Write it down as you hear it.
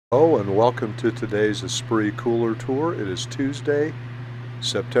Hello and welcome to today's Esprit Cooler Tour. It is Tuesday,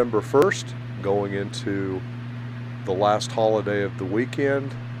 September 1st, going into the last holiday of the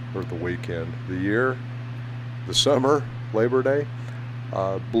weekend, the year, the summer, Labor Day.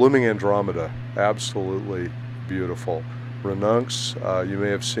 Blooming Andromeda, absolutely beautiful. Ranuncs, you may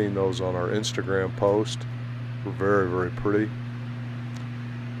have seen those on our Instagram post. They're very, very pretty.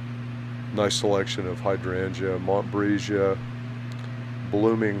 Nice selection of hydrangea, Montbrisia,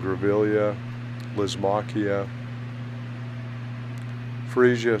 blooming grevillea, Lismachia,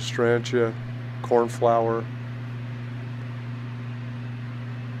 Freesia, Strantia, cornflower,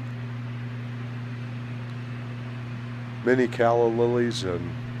 mini calla lilies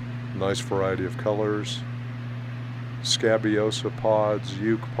in nice variety of colors, Scabiosa pods,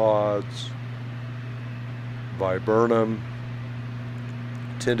 Uke pods, Viburnum,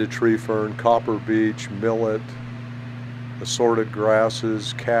 tinted tree fern, copper beech, millet, assorted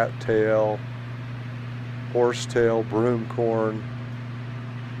grasses, cattail, horsetail, broomcorn.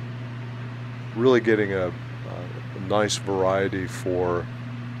 Really getting a nice variety for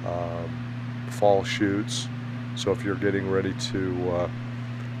fall shoots. So if you're getting ready to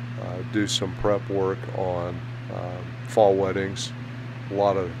do some prep work on fall weddings, a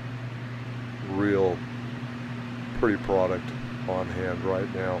lot of real pretty product on hand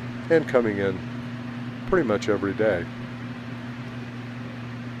right now and coming in pretty much every day.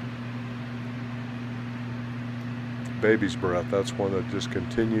 Baby's breath, that's one that just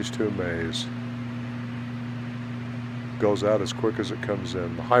continues to amaze. Goes out as quick as it comes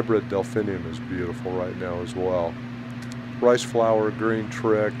in. The hybrid delphinium is beautiful right now as well. Rice flower, green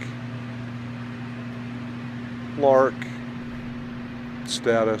trick, lark,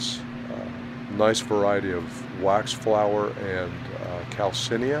 status, nice variety of wax flower and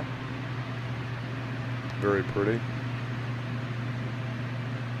calcinia. Very pretty.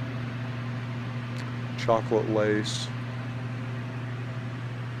 Chocolate lace,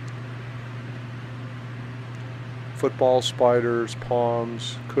 football spiders,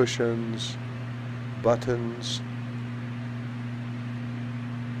 palms, cushions, buttons.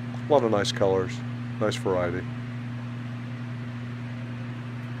 A lot of nice colors, nice variety.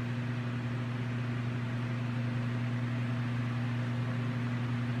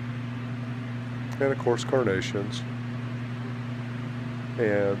 And of course carnations.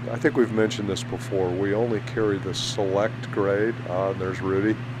 And I think we've mentioned this before, we only carry the select grade. And there's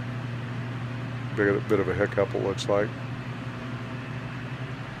Rudy. Bit of a hiccup, it looks like.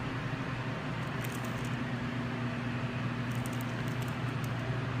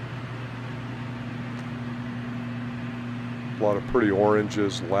 A lot of pretty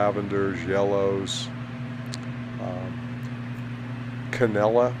oranges, lavenders, yellows.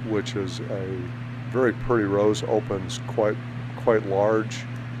 Canella, which is a very pretty rose, opens quite large.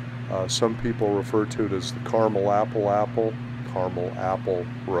 Some people refer to it as the caramel apple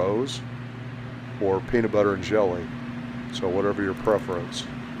rose, or peanut butter and jelly, so whatever your preference.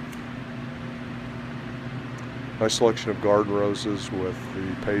 Nice selection of garden roses with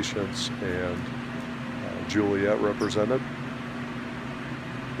the Patience and Juliet represented.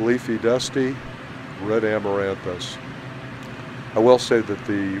 Leafy Dusty, red amaranthus. I will say that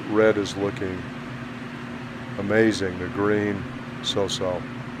the red is looking amazing, the green so-so.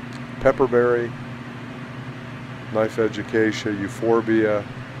 Pepperberry, Knife Education, Euphorbia,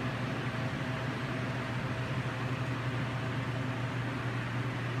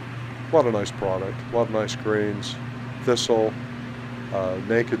 a lot of nice product, a lot of nice greens. Thistle,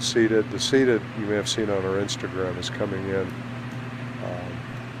 naked seeded. The seeded you may have seen on our Instagram is coming in,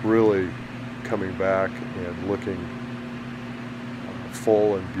 really coming back and looking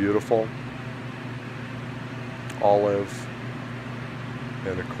full and beautiful. Olive,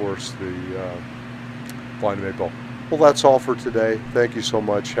 and of course the vine maple. Well, that's all for today. Thank you so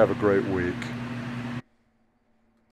much. Have a great week.